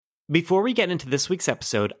Before we get into this week's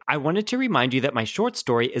episode, I wanted to remind you that my short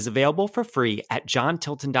story is available for free at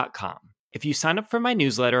johntilton.com. If you sign up for my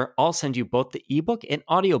newsletter, I'll send you both the ebook and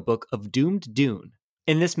audiobook of Doomed Dune.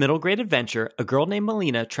 In this middle grade adventure, a girl named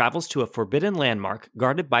Melina travels to a forbidden landmark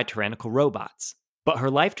guarded by tyrannical robots. But her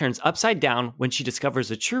life turns upside down when she discovers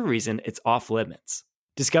the true reason it's off limits.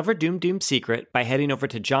 Discover Doom's secret by heading over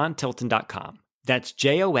to johntilton.com. That's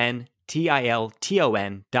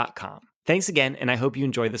JONTILTON.com. Thanks again, and I hope you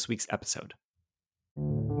enjoy this week's episode.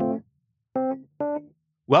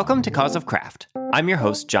 Welcome to Cause of Craft. I'm your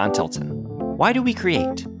host, John Tilton. Why do we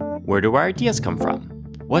create? Where do our ideas come from?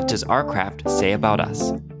 What does our craft say about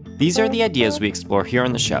us? These are the ideas we explore here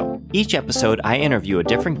on the show. Each episode, I interview a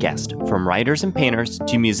different guest, from writers and painters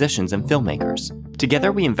to musicians and filmmakers.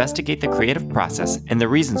 Together, we investigate the creative process and the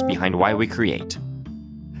reasons behind why we create.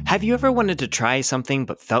 Have you ever wanted to try something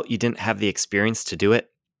but felt you didn't have the experience to do it?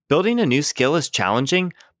 Building a new skill is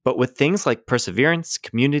challenging, but with things like perseverance,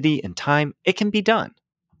 community, and time, it can be done.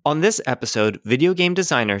 On this episode, video game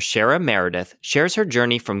designer Shara Meredith shares her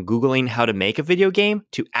journey from Googling how to make a video game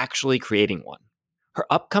to actually creating one. Her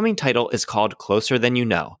upcoming title is called Closer Than You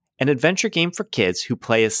Know, an adventure game for kids who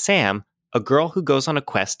play as Sam, a girl who goes on a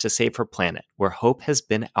quest to save her planet, where hope has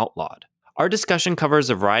been outlawed. Our discussion covers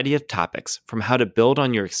a variety of topics, from how to build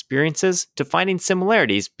on your experiences to finding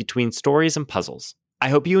similarities between stories and puzzles. I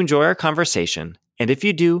hope you enjoy our conversation, and if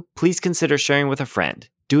you do, please consider sharing with a friend.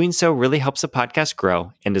 Doing so really helps the podcast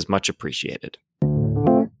grow and is much appreciated.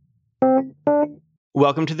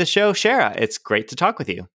 Welcome to the show, Shara. It's great to talk with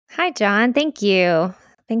you. Hi, John. Thank you.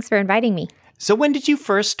 Thanks for inviting me. So when did you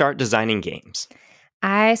first start designing games?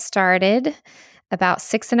 I started about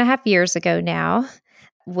 6.5 years ago now,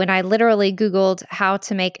 when I literally Googled how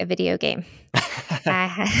to make a video game. I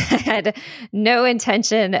had no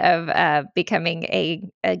intention of becoming a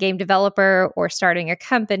game developer or starting a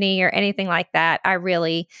company or anything like that. I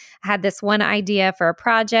really had this one idea for a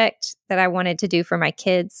project that I wanted to do for my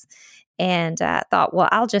kids, and thought, well,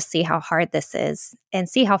 I'll just see how hard this is and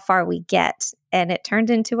see how far we get. And it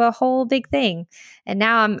turned into a whole big thing. And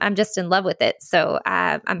now I'm just in love with it. So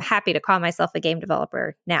I'm happy to call myself a game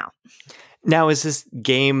developer now. Now, is this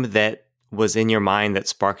game that was in your mind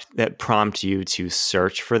that prompted you to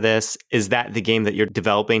search for this? Is that the game that you're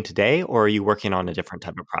developing today, or are you working on a different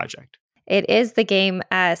type of project? It is the game,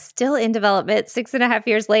 still in development 6.5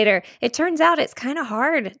 years later. It turns out it's kind of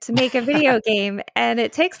hard to make a video game, and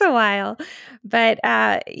it takes a while. But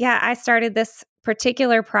I started this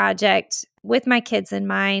particular project with my kids in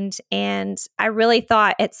mind, and I really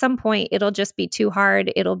thought at some point it'll just be too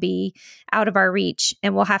hard. It'll be out of our reach,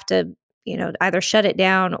 and we'll have to either shut it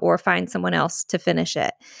down or find someone else to finish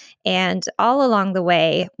it. And all along the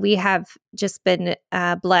way, we have just been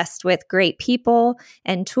blessed with great people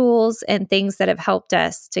and tools and things that have helped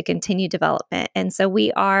us to continue development. And so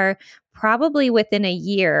we are probably within a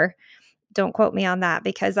year. Don't quote me on that,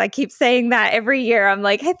 because I keep saying that every year. I'm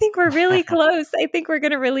like, I think we're really close. I think we're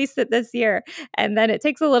going to release it this year. And then it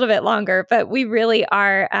takes a little bit longer, but we really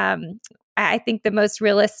are. I think the most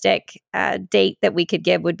realistic date that we could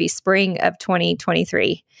give would be spring of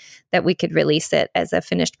 2023, that we could release it as a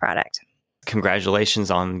finished product. Congratulations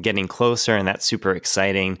on getting closer, and that's super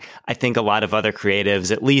exciting. I think a lot of other creatives,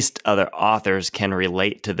 at least other authors, can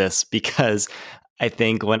relate to this, because I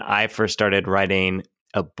think when I first started writing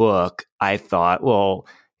a book, I thought, well,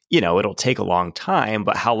 it'll take a long time,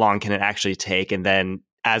 but how long can it actually take? And then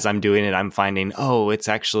as I'm doing it, I'm finding, it's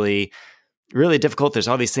actually really difficult. There's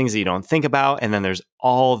all these things that you don't think about. And then there's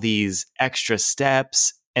all these extra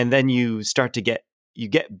steps. And then you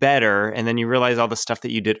get better. And then you realize all the stuff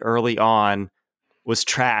that you did early on was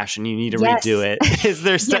trash and you need to redo it. Is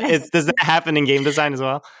there does that happen in game design as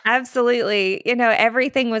well? Absolutely.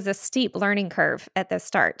 Everything was a steep learning curve at the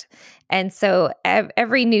start. And so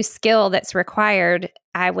every new skill that's required,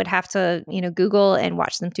 I would have to, Google and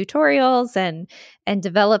watch some tutorials and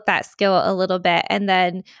develop that skill a little bit. And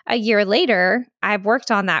then a year later, I've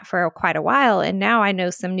worked on that for quite a while. And now I know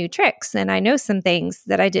some new tricks and I know some things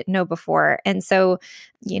that I didn't know before. And so,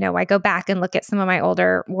 I go back and look at some of my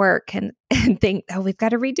older work and think, we've got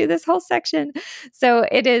to redo this whole section. So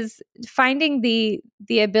it is finding the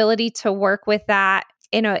ability to work with that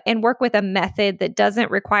and work with a method that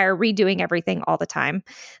doesn't require redoing everything all the time.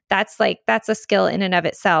 That's a skill in and of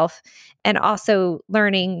itself. And also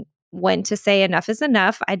learning when to say enough is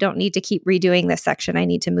enough. I don't need to keep redoing this section. I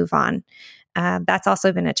need to move on. That's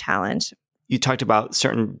also been a challenge. You talked about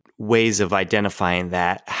certain ways of identifying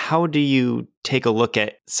that. How do you take a look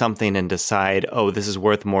at something and decide, this is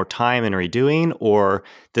worth more time in redoing, or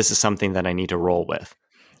this is something that I need to roll with?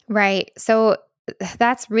 Right. So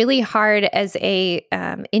that's really hard as a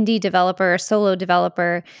indie developer, solo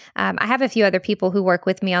developer. I have a few other people who work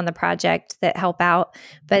with me on the project that help out,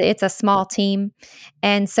 but it's a small team.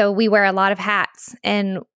 And so we wear a lot of hats.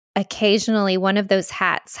 And occasionally one of those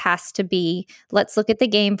hats has to be, let's look at the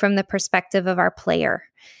game from the perspective of our player.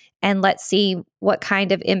 And let's see what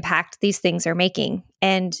kind of impact these things are making.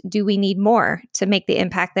 And do we need more to make the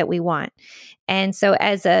impact that we want? And so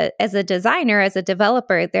as a designer, as a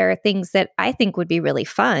developer, there are things that I think would be really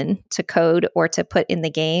fun to code or to put in the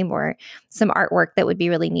game, or some artwork that would be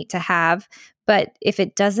really neat to have. But if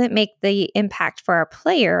it doesn't make the impact for our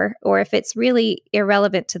player, or if it's really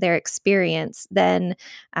irrelevant to their experience, then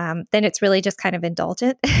it's really just kind of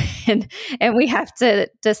indulgent. and we have to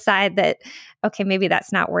decide that, okay, maybe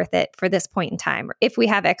that's not worth it for this point in time. Or if we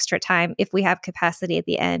have extra time, if we have capacity at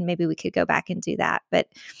the end, maybe we could go back and do that. But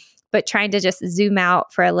trying to just zoom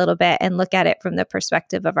out for a little bit and look at it from the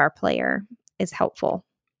perspective of our player is helpful.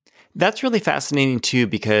 That's really fascinating too,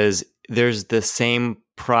 because there's the same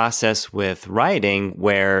process with writing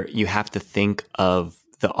where you have to think of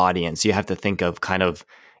the audience. You have to think of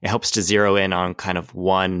it helps to zero in on kind of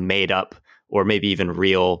one made up or maybe even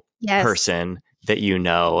real person that you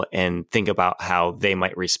know, and think about how they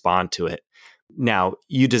might respond to it. Now,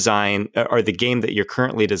 you design, or the game that you're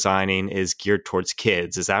currently designing is geared towards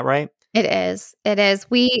kids. Is that right? It is. It is.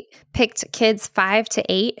 We picked kids 5 to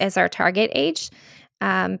 8 as our target age,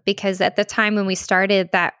 because at the time when we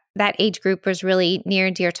started, that age group was really near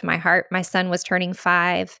and dear to my heart. My son was turning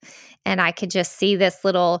 5, and I could just see this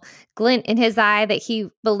little glint in his eye that he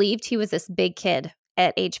believed he was this big kid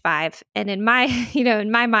at age 5. And in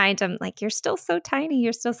my mind, I'm like, you're still so tiny,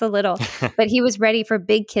 you're still so little. But he was ready for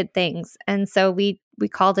big kid things. And so we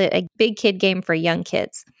called it a big kid game for young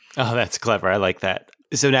kids. Oh, that's clever. I like that.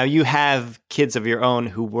 So now you have kids of your own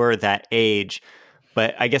who were that age,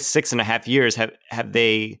 but I guess 6.5 years, have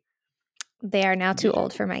they... They are now too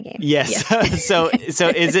old for my game. Yes. Yeah. so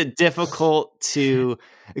is it difficult to,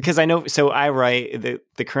 because I know, so I write,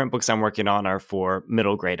 the current books I'm working on are for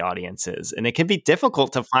middle grade audiences, and it can be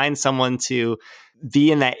difficult to find someone to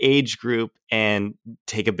be in that age group and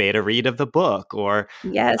take a beta read of the book, or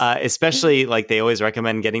especially like they always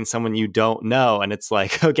recommend getting someone you don't know. And it's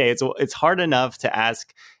like, okay, it's hard enough to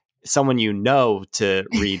ask someone you know to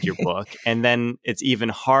read your book. And then it's even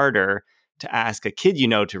harder to ask a kid you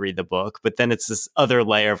know to read the book, but then it's this other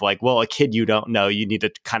layer of like, well, a kid you don't know, you need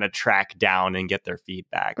to kind of track down and get their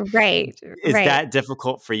feedback. Right. Is that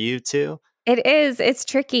difficult for you too? It is. It's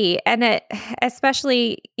tricky. And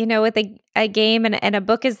especially, with a game and a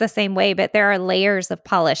book is the same way, but there are layers of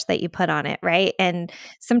polish that you put on it, right? And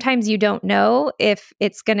sometimes you don't know if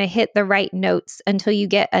it's going to hit the right notes until you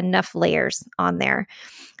get enough layers on there.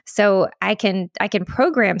 So I can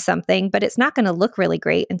program something, but it's not going to look really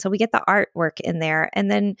great until we get the artwork in there.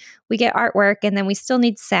 And then we get artwork, and then we still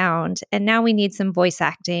need sound. And now we need some voice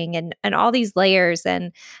acting and all these layers.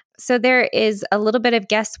 And so there is a little bit of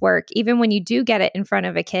guesswork. Even when you do get it in front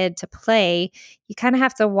of a kid to play, you kind of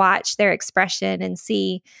have to watch their expression and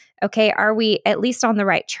see, okay, are we at least on the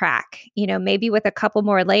right track? Maybe with a couple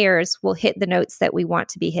more layers, we'll hit the notes that we want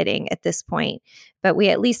to be hitting at this point. But we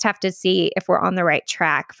at least have to see if we're on the right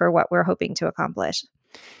track for what we're hoping to accomplish.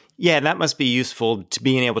 Yeah, that must be useful to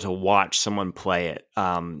being able to watch someone play it.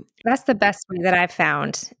 That's the best way that I've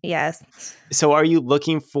found. Yes. So are you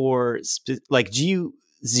looking for, do you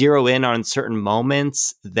zero in on certain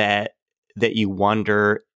moments that you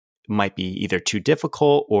wonder might be either too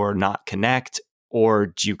difficult or not connect? Or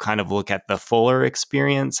do you kind of look at the fuller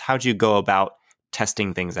experience? How do you go about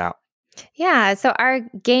testing things out? Yeah, so our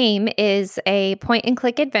game is a point and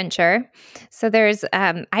click adventure. So there's,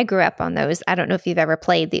 I grew up on those. I don't know if you've ever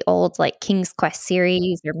played the old like King's Quest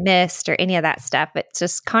series or Myst or any of that stuff. It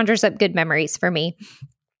just conjures up good memories for me.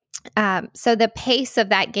 So the pace of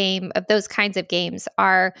that game, of those kinds of games,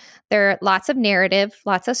 there are lots of narrative,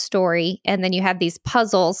 lots of story, and then you have these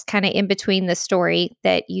puzzles kind of in between the story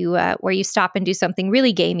that you where you stop and do something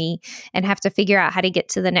really gamey and have to figure out how to get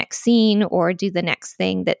to the next scene or do the next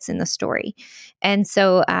thing that's in the story. And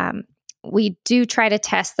so we do try to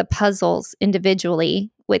test the puzzles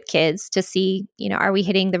individually with kids to see, are we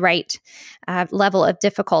hitting the right level of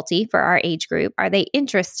difficulty for our age group? Are they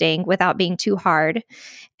interesting without being too hard?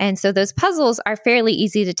 And so those puzzles are fairly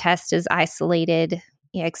easy to test as isolated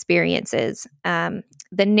experiences. The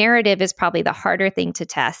narrative is probably the harder thing to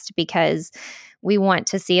test because we want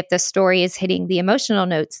to see if the story is hitting the emotional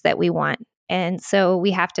notes that we want. And so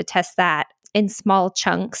we have to test that in small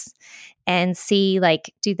chunks and see,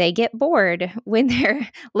 like, do they get bored when they're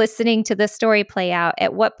listening to the story play out?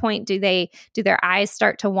 At what point do their eyes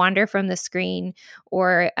start to wander from the screen,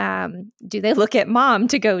 or do they look at mom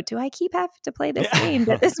to go, do I keep having to play this game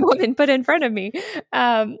that this woman put in front of me?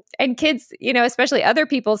 And kids, especially other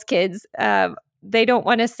people's kids, they don't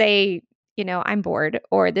want to say, I'm bored,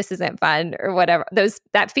 or this isn't fun, or whatever.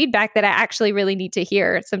 That feedback that I actually really need to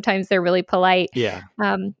hear. Sometimes they're really polite. Yeah.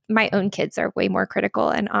 My own kids are way more critical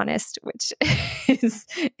and honest, which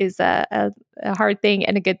is a hard thing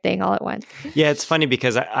and a good thing all at once. Yeah, it's funny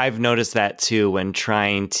because I've noticed that too when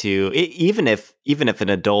trying to, even if an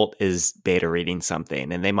adult is beta reading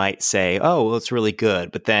something and they might say, oh, well, it's really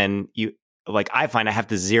good, but then I find I have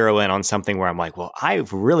to zero in on something where I'm like, well, I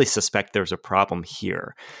really suspect there's a problem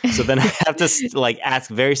here. So then I have to ask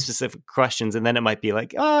very specific questions, and then it might be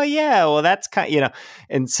like, oh yeah, well that's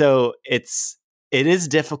and so it is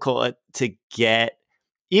difficult to get,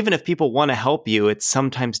 even if people want to help you, it's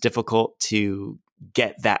sometimes difficult to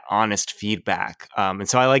get that honest feedback. And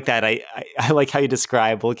so I like that. I like how you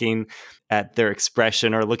describe looking at their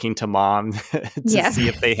expression or looking to mom to see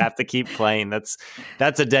if they have to keep playing. That's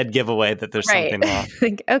a dead giveaway that there's something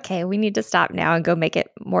wrong. Okay, we need to stop now and go make it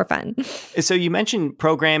more fun. So you mentioned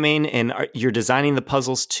programming, and you're designing the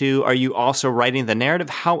puzzles too. Are you also writing the narrative?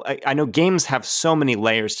 I know games have so many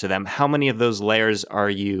layers to them. How many of those layers are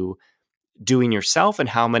you doing yourself, and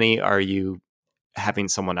how many are you having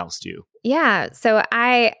someone else do? Yeah. So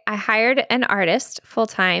I hired an artist full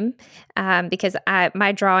time because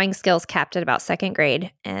my drawing skills capped at about second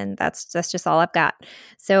grade, and that's just all I've got.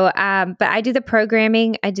 So, but I do the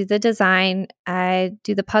programming, I do the design, I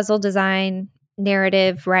do the puzzle design,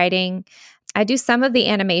 narrative writing. I do some of the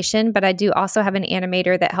animation, but I do also have an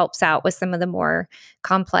animator that helps out with some of the more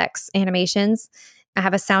complex animations. I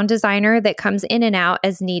have a sound designer that comes in and out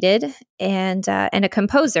as needed, and a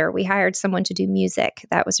composer. We hired someone to do music.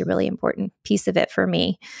 That was a really important piece of it for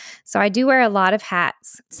me. So I do wear a lot of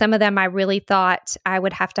hats. Some of them I really thought I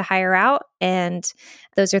would have to hire out, and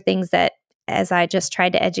those are things that, as I just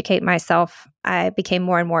tried to educate myself, I became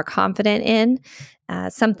more and more confident in.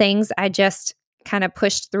 Some things I just kind of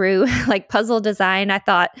pushed through, like puzzle design. I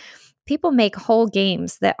thought, people make whole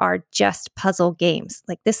games that are just puzzle games.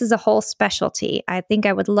 Like, this is a whole specialty. I think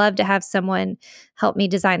I would love to have someone help me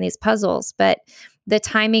design these puzzles, but the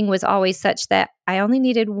timing was always such that I only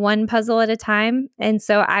needed one puzzle at a time. And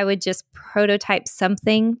so I would just prototype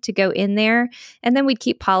something to go in there, and then we'd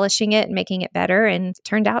keep polishing it and making it better. And it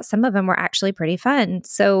turned out some of them were actually pretty fun.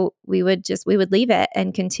 So we would leave it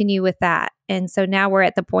and continue with that. And so now we're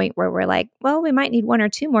at the point where we're like, well, we might need one or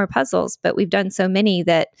two more puzzles, but we've done so many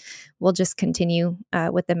that we'll just continue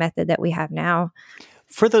with the method that we have now.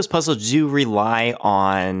 For those puzzles, do you rely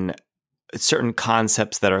on certain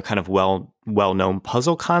concepts that are kind of well-known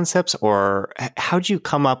puzzle concepts, or how'd you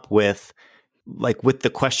come up with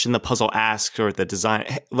the question the puzzle asks, or the design?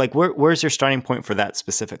 Where's your starting point for that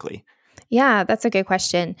specifically? Yeah, that's a good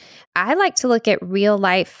question. I like to look at real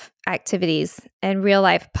life activities and real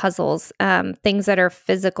life puzzles, things that are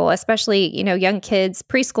physical, especially, young kids,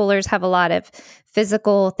 preschoolers have a lot of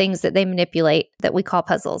physical things that they manipulate that we call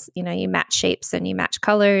puzzles. You match shapes and you match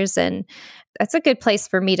colors, and that's a good place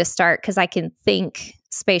for me to start because I can think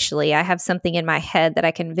spatially. I have something in my head that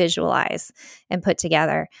I can visualize and put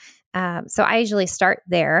together. So I usually start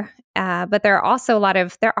there. But there are a lot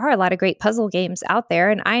of great puzzle games out there,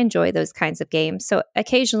 and I enjoy those kinds of games. So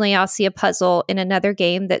occasionally I'll see a puzzle in another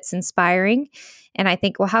game that's inspiring, and I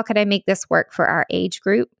think, well, how could I make this work for our age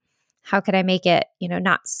group? How could I make it,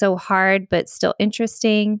 not so hard, but still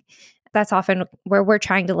interesting? That's often where we're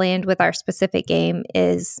trying to land with our specific game.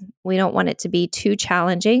 Is we don't want it to be too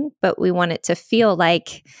challenging, but we want it to feel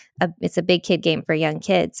like it's a big kid game for young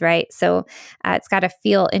kids, right? So it's got to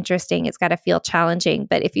feel interesting. It's got to feel challenging.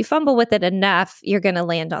 But if you fumble with it enough, you're going to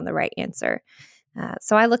land on the right answer.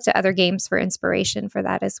 So I look to other games for inspiration for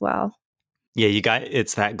that as well. Yeah,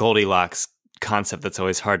 it's that Goldilocks concept that's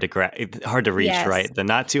always hard to reach, yes. Right? The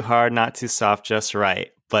not too hard, not too soft, just right.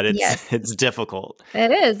 But it's difficult. It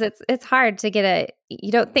is. It's hard to get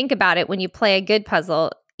you don't think about it when you play a good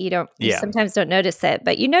puzzle. You sometimes don't notice it,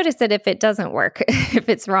 but you notice it if it doesn't work, if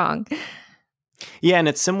it's wrong. Yeah, and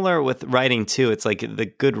it's similar with writing too. It's like the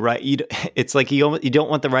good it's like you don't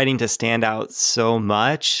want the writing to stand out so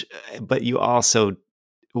much, but you also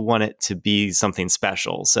want it to be something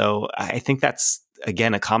special. So I think that's,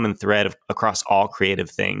 again, a common thread across all creative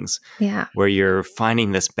things. Yeah. Where you're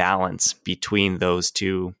finding this balance between those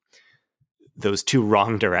two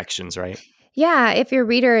wrong directions, right? Yeah, if your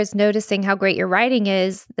reader is noticing how great your writing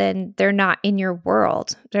is, then they're not in your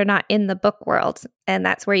world. They're not in the book world, and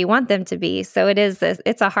that's where you want them to be. So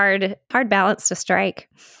it's a hard balance to strike.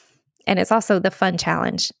 And it's also the fun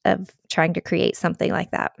challenge of trying to create something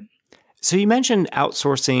like that. So you mentioned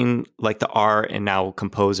outsourcing like the art, and now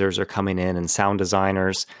composers are coming in and sound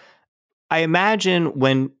designers. I imagine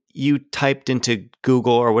when you typed into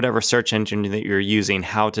Google or whatever search engine that you're using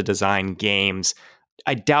how to design games,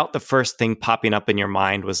 I doubt the first thing popping up in your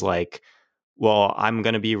mind was like, well, I'm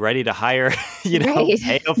going to be ready to hire, Right.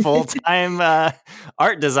 pay a full-time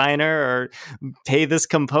art designer or pay this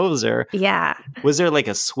composer. Yeah. Was there like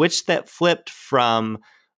a switch that flipped from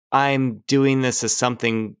I'm doing this as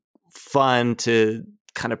something fun to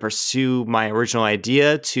kind of pursue my original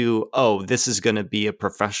idea to, oh, this is going to be a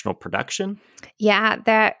professional production? Yeah,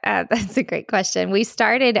 that's a great question. We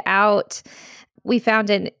started out, we found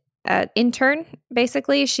an intern,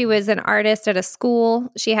 basically. She was an artist at a school.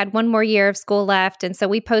 She had one more year of school left. And so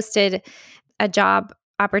we posted a job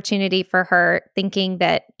opportunity for her, thinking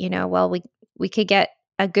that, well, we could get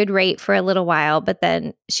a good rate for a little while, but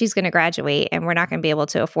then she's going to graduate and we're not going to be able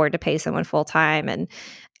to afford to pay someone full time. And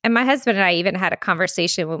my husband and I even had a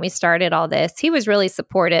conversation when we started all this. He was really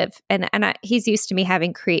supportive, and he's used to me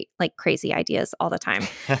having crazy ideas all the time.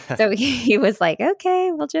 So he was like,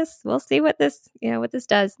 "Okay, we'll see what this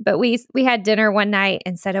does." But we had dinner one night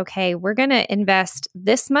and said, "Okay, we're going to invest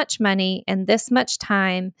this much money and this much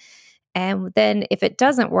time, and then if it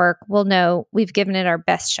doesn't work, we'll know we've given it our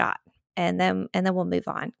best shot." And then we'll move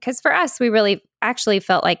on. Because for us, we really actually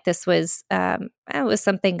felt like this was it was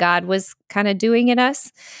something God was kind of doing in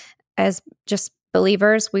us as just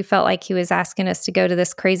believers. We felt like He was asking us to go to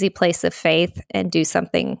this crazy place of faith and do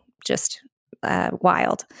something just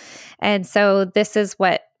wild. And so this is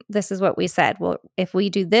what we said. Well, if we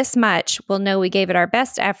do this much, we'll know we gave it our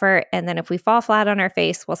best effort. And then if we fall flat on our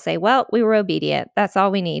face, we'll say, well, we were obedient. That's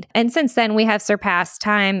all we need. And since then, we have surpassed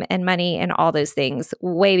time and money and all those things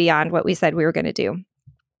way beyond what we said we were going to do.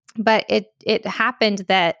 But it happened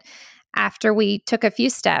that after we took a few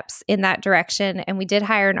steps in that direction and we did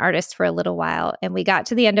hire an artist for a little while and we got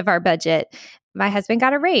to the end of our budget, my husband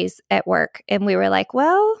got a raise at work. And we were like,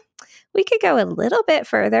 well, we could go a little bit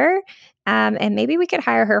further. And maybe we could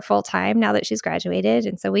hire her full time now that she's graduated.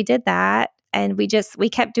 And so we did that. And we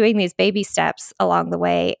kept doing these baby steps along the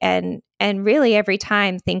way. And really every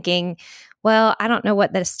time thinking, well, I don't know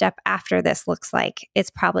what the step after this looks like. It's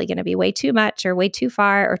probably going to be way too much or way too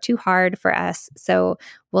far or too hard for us. So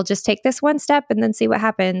we'll just take this one step and then see what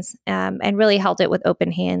happens. And really held it with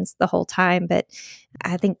open hands the whole time. But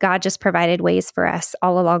I think God just provided ways for us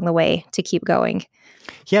all along the way to keep going.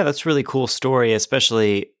 Yeah, that's a really cool story,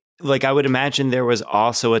 especially like I would imagine there was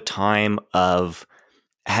also a time of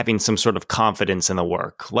having some sort of confidence in the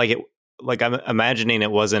work. Like I'm imagining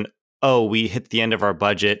it wasn't, oh, we hit the end of our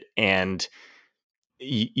budget and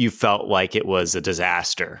you felt like it was a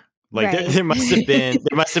disaster. Like Right. there must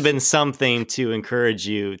have been something to encourage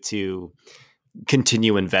you to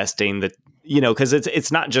continue investing, that, because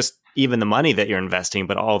it's not just even the money that you're investing,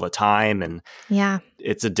 but all the time. And Yeah.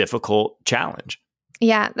 it's a difficult challenge.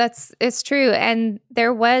 Yeah, it's true. And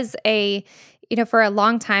there was for a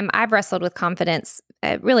long time, I've wrestled with confidence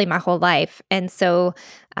really my whole life. And so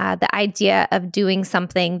the idea of doing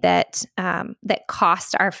something that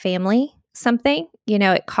cost our family something,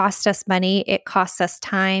 it cost us money, it costs us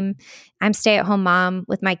time. I'm stay-at-home mom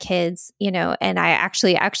with my kids, and I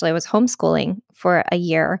actually was homeschooling for a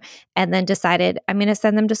year and then decided I'm going to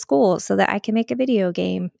send them to school so that I can make a video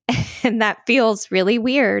game. And that feels really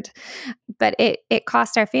weird, but it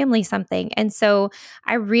cost our family something. And so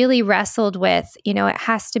I really wrestled with, it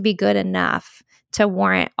has to be good enough to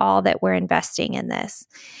warrant all that we're investing in this.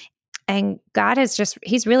 And God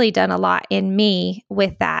He's really done a lot in me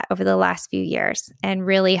with that over the last few years and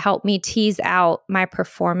really helped me tease out my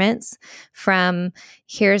performance from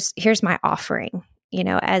here's my offering,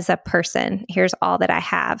 as a person, here's all that I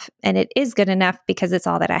have. And it is good enough because it's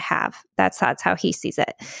all that I have. That's how He sees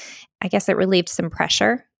it. I guess it relieved some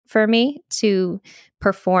pressure for me to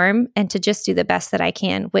perform and to just do the best that I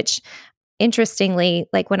can, which interestingly,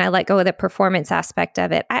 like when I let go of the performance aspect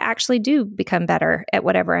of it, I actually do become better at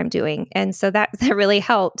whatever I'm doing. And so that really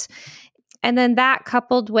helped. And then that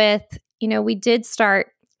coupled with, we did start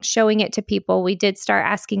showing it to people. We did start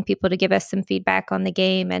asking people to give us some feedback on the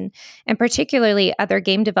game, and particularly other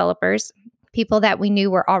game developers, people that we knew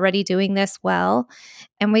were already doing this well.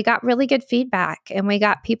 And we got really good feedback, and we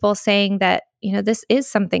got people saying that, this is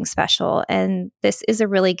something special and this is a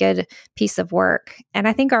really good piece of work. And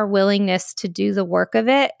I think our willingness to do the work of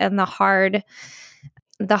it and the hard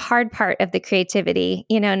the hard part of the creativity,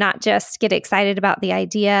 not just get excited about the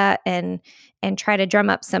idea and try to drum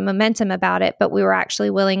up some momentum about it, but we were actually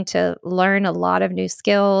willing to learn a lot of new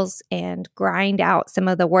skills and grind out some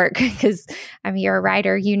of the work. Because you're a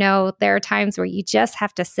writer, there are times where you just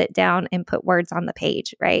have to sit down and put words on the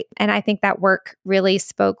page, right? And I think that work really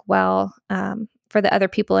spoke well for the other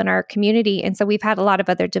people in our community. And so we've had a lot of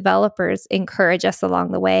other developers encourage us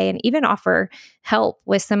along the way and even offer help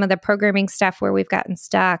with some of the programming stuff where we've gotten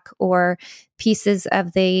stuck, or pieces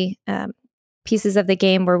of the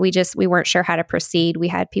game where we weren't sure how to proceed. We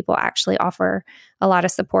had people actually offer a lot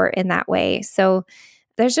of support in that way. So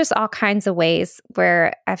there's just all kinds of ways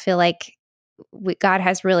where I feel like God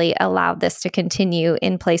has really allowed this to continue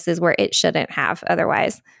in places where it shouldn't have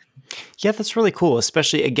otherwise. Yeah, that's really cool,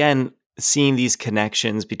 especially, again, seeing these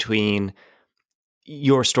connections between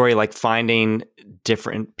your story, like finding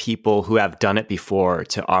different people who have done it before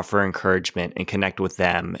to offer encouragement and connect with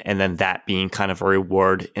them, and then that being kind of a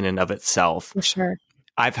reward in and of itself. For sure.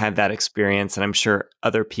 I've had that experience, and I'm sure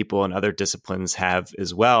other people in other disciplines have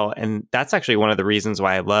as well. And that's actually one of the reasons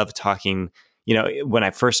why I love talking. When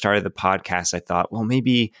I first started the podcast, I thought, well,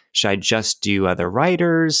 maybe should I just do other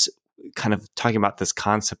writers, kind of talking about this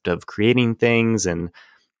concept of creating things and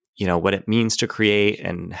what it means to create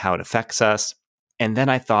and how it affects us. And then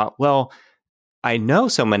I thought, well, I know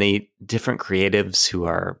so many different creatives who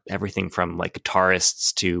are everything from like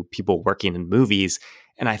guitarists to people working in movies.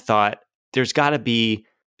 And I thought there's got to be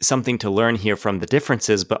something to learn here from the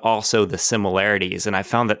differences, but also the similarities. And I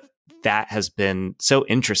found that has been so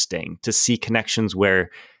interesting to see connections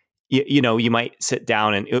where, you might sit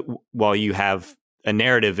down and while you have a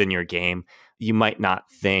narrative in your game, you might not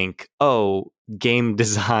think, oh, game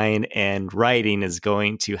design and writing is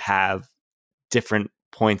going to have different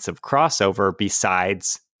points of crossover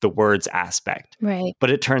besides the words aspect. Right.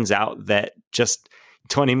 But it turns out that just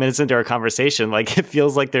 20 minutes into our conversation, like it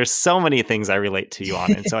feels like there's so many things I relate to you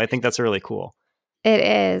on. And so I think that's really cool. It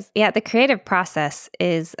is. Yeah. The creative process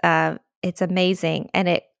is, it's amazing.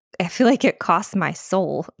 And I feel like it costs my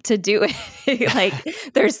soul to do it. Like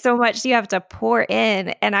there's so much you have to pour in.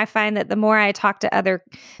 And I find that the more I talk to other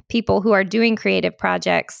people who are doing creative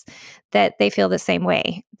projects, that they feel the same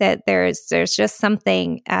way, that there's just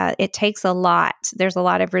something, it takes a lot. There's a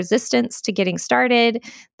lot of resistance to getting started.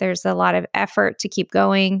 There's a lot of effort to keep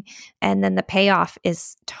going. And then the payoff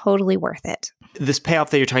is totally worth it. This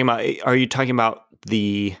payoff that you're talking about, are you talking about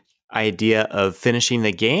the idea of finishing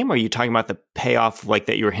the game? Or are you talking about the payoff like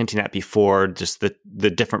that you were hinting at before, just the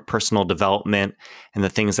different personal development and the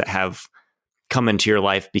things that have come into your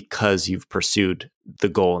life because you've pursued the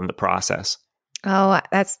goal in the process? Oh,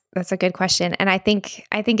 that's a good question. And I think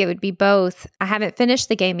it would be both. I haven't finished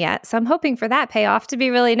the game yet, so I'm hoping for that payoff to be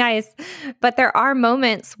really nice. But there are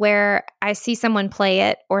moments where I see someone play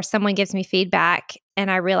it or someone gives me feedback and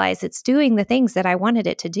I realize it's doing the things that I wanted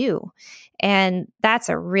it to do. And that's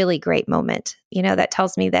a really great moment. That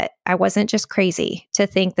tells me that I wasn't just crazy to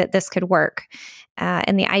think that this could work.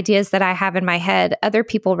 And the ideas that I have in my head, other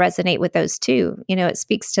people resonate with those too. It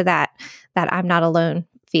speaks to that I'm not alone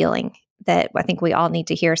feeling that I think we all need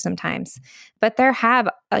to hear sometimes. But there have,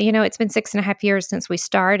 it's been 6.5 years since we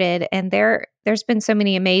started, and there's been so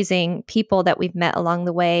many amazing people that we've met along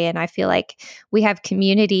the way. And I feel like we have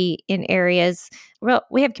community in areas,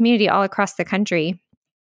 we have community all across the country.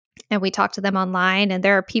 And we talk to them online, and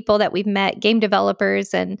there are people that we've met, game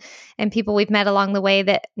developers and people we've met along the way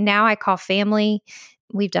that now I call family.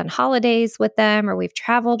 We've done holidays with them or we've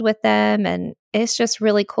traveled with them. And it's just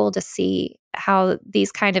really cool to see how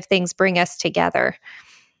these kind of things bring us together.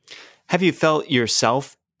 Have you felt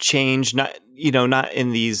yourself change? Not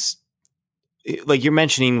in these, like you're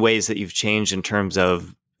mentioning ways that you've changed in terms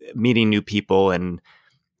of meeting new people and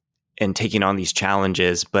taking on these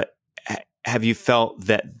challenges, but have you felt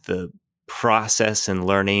that the process and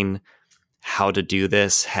learning how to do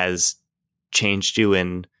this has changed you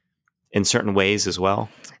in certain ways as well?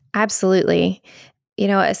 Absolutely.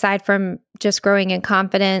 Aside from just growing in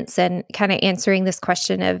confidence and kind of answering this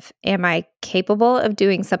question of, am I capable of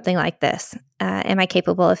doing something like this? Am I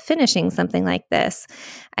capable of finishing something like this?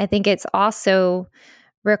 I think it's also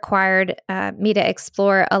required me to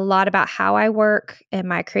explore a lot about how I work and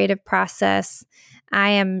my creative process.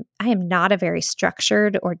 I am not a very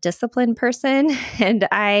structured or disciplined person, and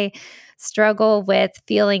I struggle with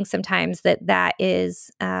feeling sometimes that is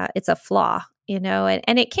it's a flaw,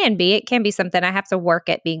 and it can be something I have to work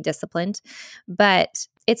at being disciplined. But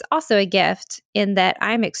it's also a gift in that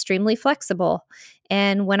I'm extremely flexible.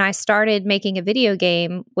 And when I started making a video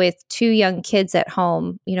game with two young kids at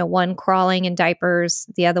home, one crawling in diapers,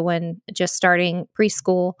 the other one just starting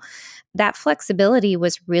preschool, that flexibility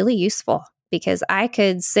was really useful because I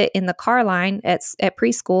could sit in the car line at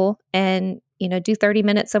preschool and do 30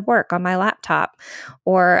 minutes of work on my laptop,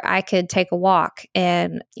 or I could take a walk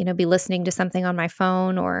and, be listening to something on my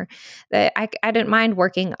phone, or I didn't mind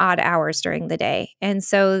working odd hours during the day. And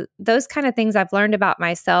so those kind of things I've learned about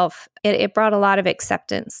myself, it brought a lot of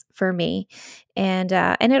acceptance for me. And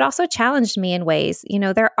it also challenged me in ways.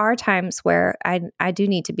 There are times where I do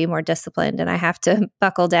need to be more disciplined and I have to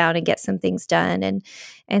buckle down and get some things done.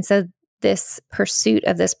 And so this pursuit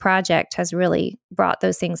of this project has really brought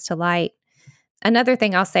those things to light. Another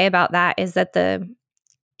thing I'll say about that is that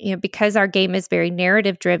because our game is very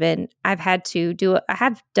narrative driven, I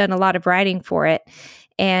have done a lot of writing for it,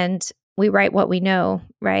 and we write what we know,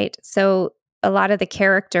 right? So a lot of the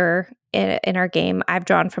character in our game I've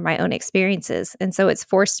drawn from my own experiences. And so it's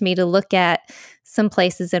forced me to look at some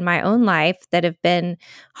places in my own life that have been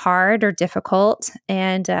hard or difficult.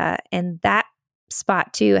 And that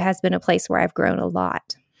spot too has been a place where I've grown a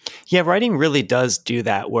lot. Yeah, writing really does do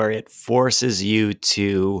that, where it forces you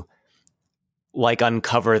to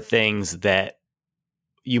uncover things that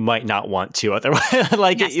you might not want to otherwise.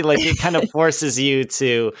 It kind of forces you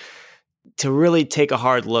to really take a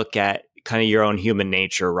hard look at kind of your own human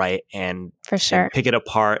nature, right? And for sure, and pick it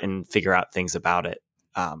apart and figure out things about it.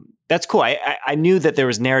 That's cool. I knew that there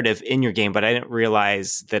was narrative in your game, but I didn't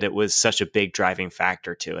realize that it was such a big driving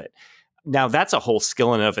factor to it. Now, that's a whole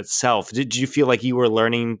skill in and of itself. Did you feel like you were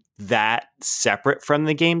learning that separate from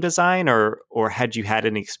the game design, or had you had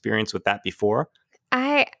any experience with that before?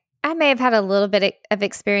 I may have had a little bit of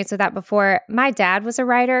experience with that before. My dad was a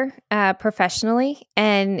writer professionally,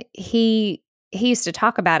 and he used to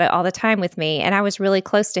talk about it all the time with me, and I was really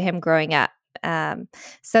close to him growing up.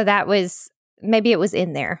 So that was, maybe it was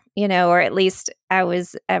in there, or at least I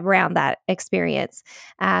was around that experience.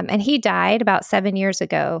 And he died about 7 years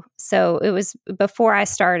ago. So it was before I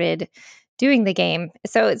started doing the game.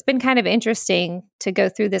 So it's been kind of interesting to go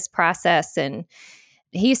through this process. And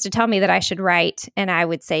he used to tell me that I should write, and I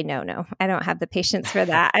would say, no, I don't have the patience for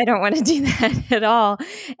that. I don't want to do that at all.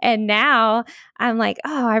 And now I'm like,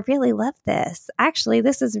 oh, I really love this. Actually,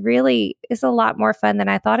 this is it's a lot more fun than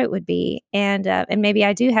I thought it would be. And maybe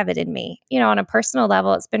I do have it in me. On a personal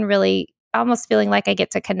level, it's been really almost feeling like I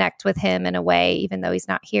get to connect with him in a way, even though he's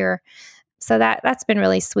not here. So that's been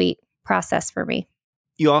really sweet process for me.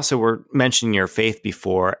 You also were mentioning your faith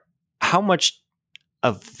before. How much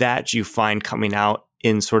of that do you find coming out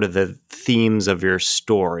in sort of the themes of your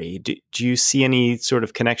story? Do you see any sort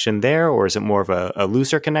of connection there, or is it more of a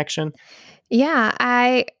looser connection? Yeah,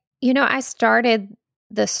 I started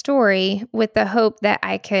the story with the hope that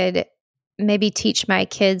I could maybe teach my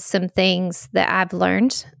kids some things that I've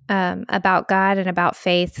learned about God and about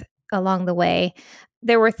faith along the way.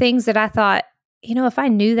 There were things that I thought, if I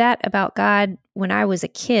knew that about God when I was a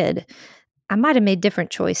kid, I might have made different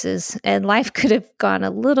choices and life could have gone a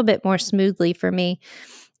little bit more smoothly for me.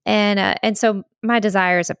 And so my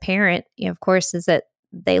desire as a parent, of course, is that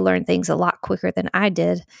they learn things a lot quicker than I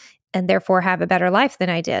did and therefore have a better life than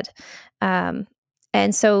I did.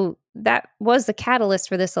 And so that was the catalyst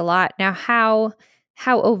for this a lot. Now, how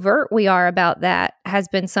overt we are about that has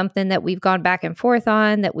been something that we've gone back and forth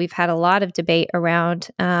on, that we've had a lot of debate around,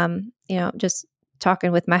 just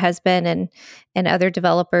talking with my husband and other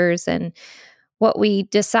developers. And what we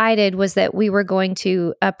decided was that we were going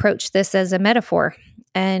to approach this as a metaphor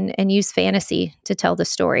and use fantasy to tell the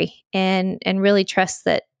story, and really trust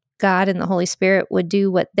that God and the Holy Spirit would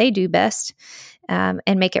do what they do best, and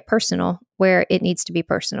make it personal where it needs to be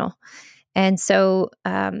personal. And so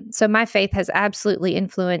my faith has absolutely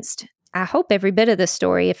influenced, I hope, every bit of the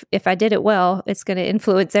story. If I did it well, it's going to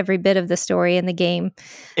influence every bit of the story in the game.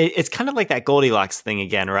 It's kind of like that Goldilocks thing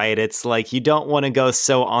again, right? It's like you don't want to go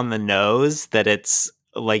so on the nose that it's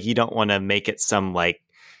like you don't want to make it some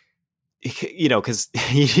because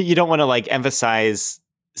you don't want to emphasize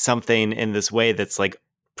something in this way that's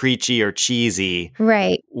preachy or cheesy,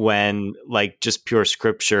 right? When just pure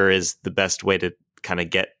scripture is the best way to kind of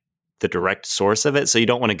get the direct source of it. So you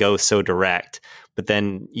don't want to go so direct, but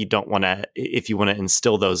then you don't want to, if you want to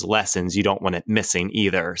instill those lessons, you don't want it missing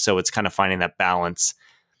either. So it's kind of finding that balance.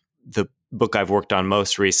 The book I've worked on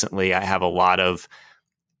most recently, I have a lot of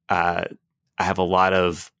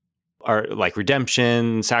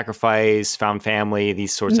redemption, sacrifice, found family,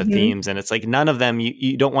 these sorts of themes. And it's none of them,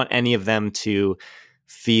 you don't want any of them to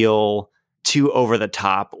feel too over the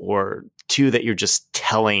top or too that you're just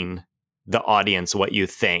telling the audience what you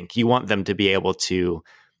think. You want them to be able to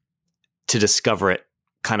discover it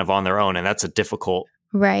kind of on their own. And that's a difficult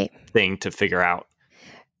thing to figure out.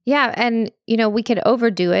 Yeah. And, we could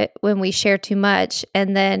overdo it when we share too much.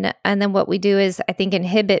 And then what we do is, I think,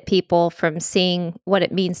 inhibit people from seeing what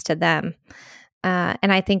it means to them.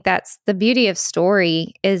 And I think that's the beauty of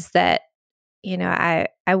story, is that, I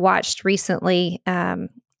watched recently,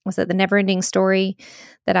 was it The Neverending Story,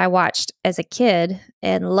 that I watched as a kid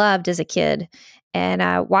and loved as a kid. And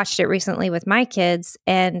I watched it recently with my kids,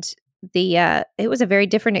 and it was a very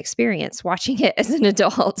different experience watching it as an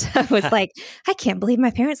adult. I was like, I can't believe my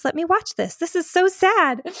parents let me watch this. This is so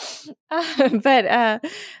sad.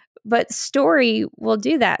 But story will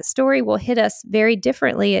do that. Story will hit us very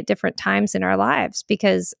differently at different times in our lives,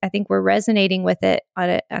 because I think we're resonating with it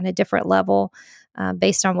on a different level,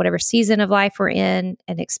 based on whatever season of life we're in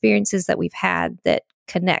and experiences that we've had that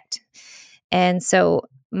connect. And so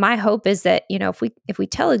my hope is that, if we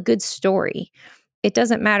tell a good story, it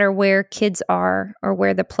doesn't matter where kids are or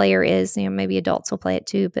where the player is. Maybe adults will play it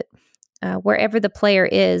too, but wherever the player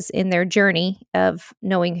is in their journey of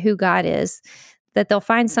knowing who God is, that they'll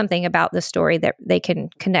find something about the story that they can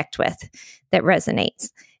connect with, that resonates.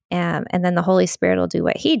 And then the Holy Spirit will do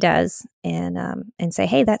what He does and say,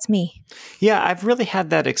 hey, that's me. Yeah, I've really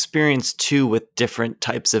had that experience too with different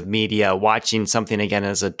types of media, watching something again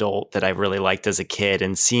as an adult that I really liked as a kid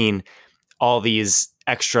and seeing all these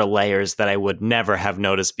extra layers that I would never have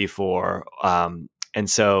noticed before. And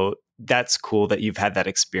so that's cool that you've had that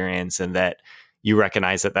experience and that you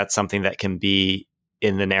recognize that that's something that can be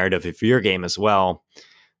in the narrative of your game as well.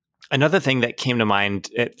 Another thing that came to mind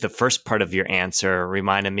at the first part of your answer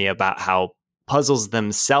reminded me about how puzzles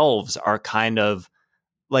themselves are kind of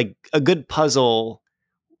like a good puzzle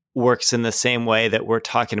works in the same way that we're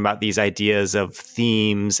talking about these ideas of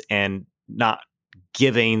themes and not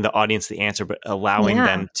giving the audience the answer, but allowing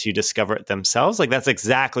them to discover it themselves. Like that's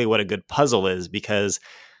exactly what a good puzzle is, because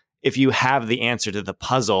if you have the answer to the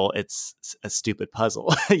puzzle, it's a stupid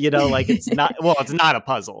puzzle, like it's not a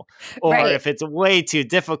puzzle. Or right. If it's way too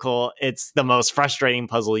difficult, it's the most frustrating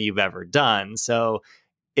puzzle you've ever done. So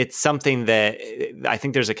it's something that I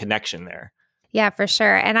think there's a connection there. Yeah, for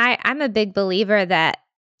sure. And I'm a big believer that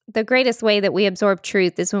the greatest way that we absorb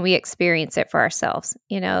truth is when we experience it for ourselves.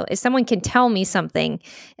 If someone can tell me something,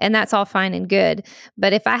 and that's all fine and good,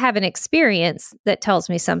 but if I have an experience that tells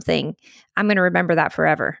me something, I'm going to remember that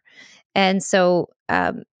forever. And so,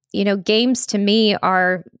 games to me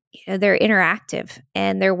are, they're interactive,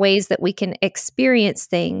 and they're ways that we can experience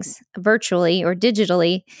things virtually or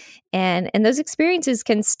digitally. And those experiences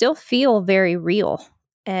can still feel very real.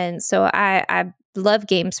 And so I love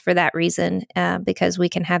games for that reason, because we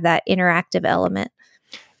can have that interactive element.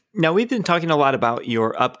 Now, we've been talking a lot about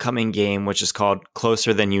your upcoming game, which is called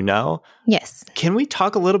Closer Than You Know. Yes. Can we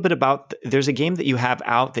talk a little bit about, there's a game that you have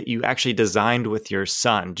out that you actually designed with your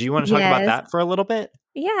son. Do you want to talk about that for a little bit?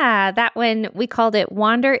 Yeah, that one, we called it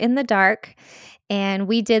Wander in the Dark. And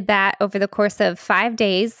we did that over the course of 5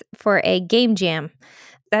 days for a game jam.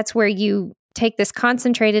 That's where you take this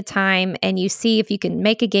concentrated time and you see if you can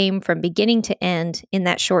make a game from beginning to end in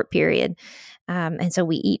that short period. And so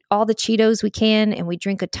we eat all the Cheetos we can, and we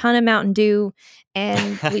drink a ton of Mountain Dew,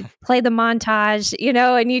 and we play the montage,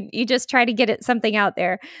 and you just try to get something out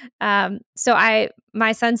there. So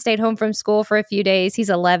my son stayed home from school for a few days. He's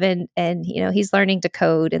 11, and he's learning to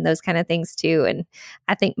code and those kind of things too. And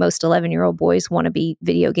I think most 11-year-old boys want to be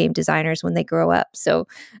video game designers when they grow up. So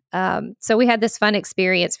we had this fun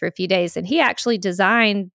experience for a few days, and he actually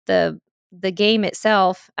designed the game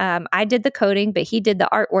itself. I did the coding, but he did the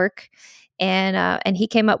artwork. And he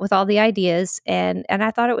came up with all the ideas, and I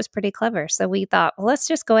thought it was pretty clever. So we thought, well, let's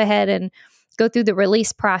just go ahead and go through the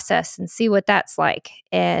release process and see what that's like.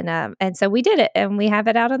 And so we did it, and we have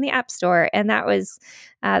it out on the App Store. And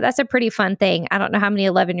that's a pretty fun thing. I don't know how many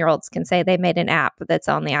 11-year-olds can say they made an app that's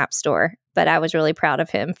on the App Store, but I was really proud of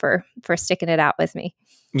him for sticking it out with me.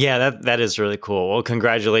 Yeah, that is really cool. Well,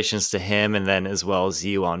 congratulations to him, and then as well as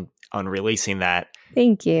you on releasing that.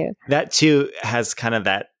 Thank you. That too has kind of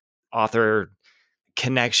that author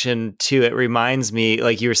connection to it. Reminds me,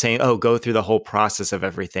 like you were saying, go through the whole process of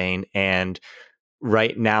everything. And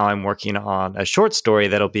right now I'm working on a short story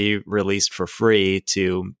that'll be released for free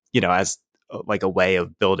to, as like a way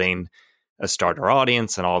of building a starter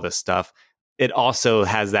audience and all this stuff. It also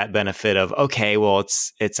has that benefit of,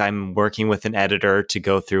 it's I'm working with an editor to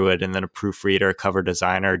go through it, and then a proofreader, cover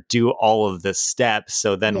designer, do all of the steps.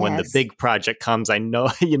 So then when the big project comes, I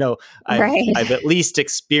know, I've at least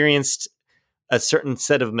experienced a certain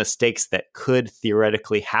set of mistakes that could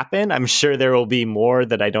theoretically happen. I'm sure there will be more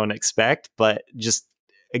that I don't expect, but just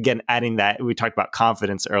again, adding that, we talked about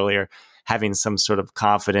confidence earlier, having some sort of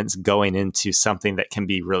confidence going into something that can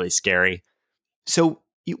be really scary. So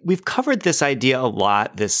we've covered this idea a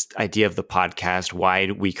lot, this idea of the podcast,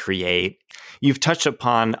 why we create. You've touched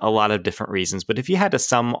upon a lot of different reasons, but if you had to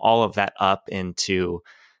sum all of that up into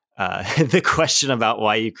the question about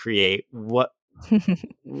why you create, what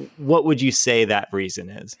would you say that reason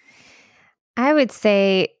is? I would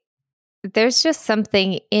say there's just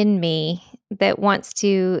something in me that wants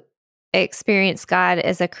to experience God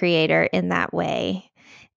as a creator in that way.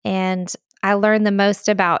 And I learn the most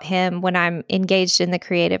about him when I'm engaged in the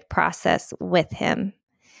creative process with him.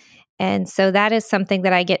 And so that is something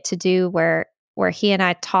that I get to do where he and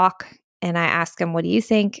I talk and I ask him, what do you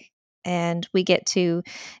think? And we get to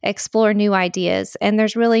explore new ideas. And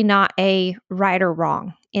there's really not a right or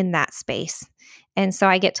wrong in that space. And so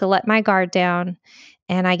I get to let my guard down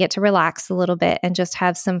and I get to relax a little bit and just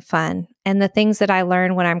have some fun. And the things that I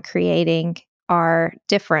learn when I'm creating are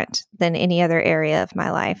different than any other area of my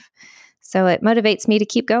life. So it motivates me to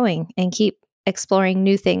keep going and keep exploring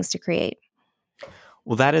new things to create.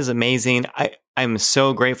 Well, that is amazing. I'm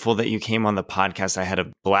so grateful that you came on the podcast. I had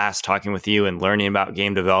a blast talking with you and learning about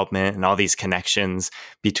game development and all these connections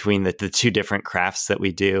between the two different crafts that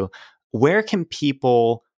we do. Where can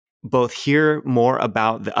people both hear more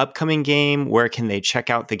about the upcoming game? Where can they check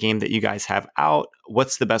out the game that you guys have out?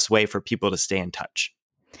 What's the best way for people to stay in touch?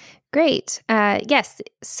 Great. Yes,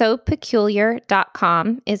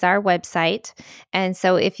 sopeculiar.com is our website. And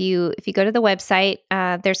so if you go to the website,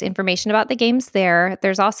 there's information about the games there.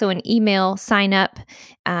 There's also an email sign up.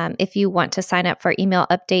 If you want to sign up for email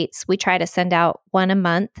updates, we try to send out one a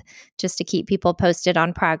month just to keep people posted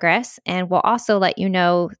on progress. And we'll also let you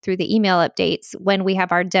know through the email updates when we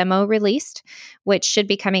have our demo released, which should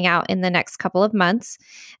be coming out in the next couple of months.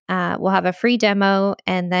 We'll have a free demo,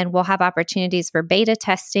 and then we'll have opportunities for beta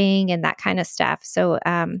testing and that kind of stuff. So,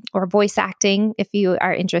 or voice acting, if you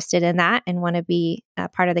are interested in that and want to be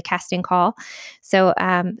part of the casting call. So,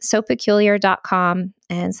 sopeculiar.com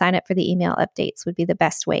and sign up for the email updates would be the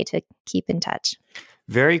best way to keep in touch.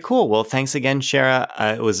 Very cool. Well, thanks again, Shara.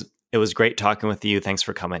 It was great talking with you. Thanks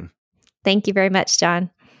for coming. Thank you very much, John.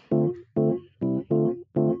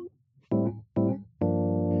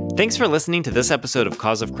 Thanks for listening to this episode of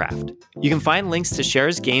Cause of Craft. You can find links to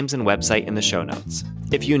Shara's games and website in the show notes.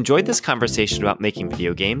 If you enjoyed this conversation about making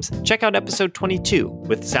video games, check out episode 22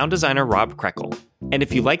 with sound designer Rob Krekel. And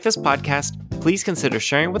if you like this podcast, please consider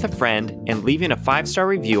sharing with a friend and leaving a 5-star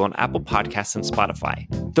review on Apple Podcasts and Spotify.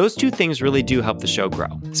 Those two things really do help the show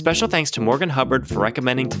grow. Special thanks to Morgan Hubbard for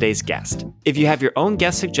recommending today's guest. If you have your own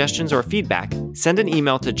guest suggestions or feedback, send an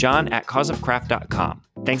email to john@causeofcraft.com.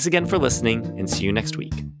 Thanks again for listening, and see you next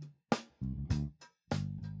week.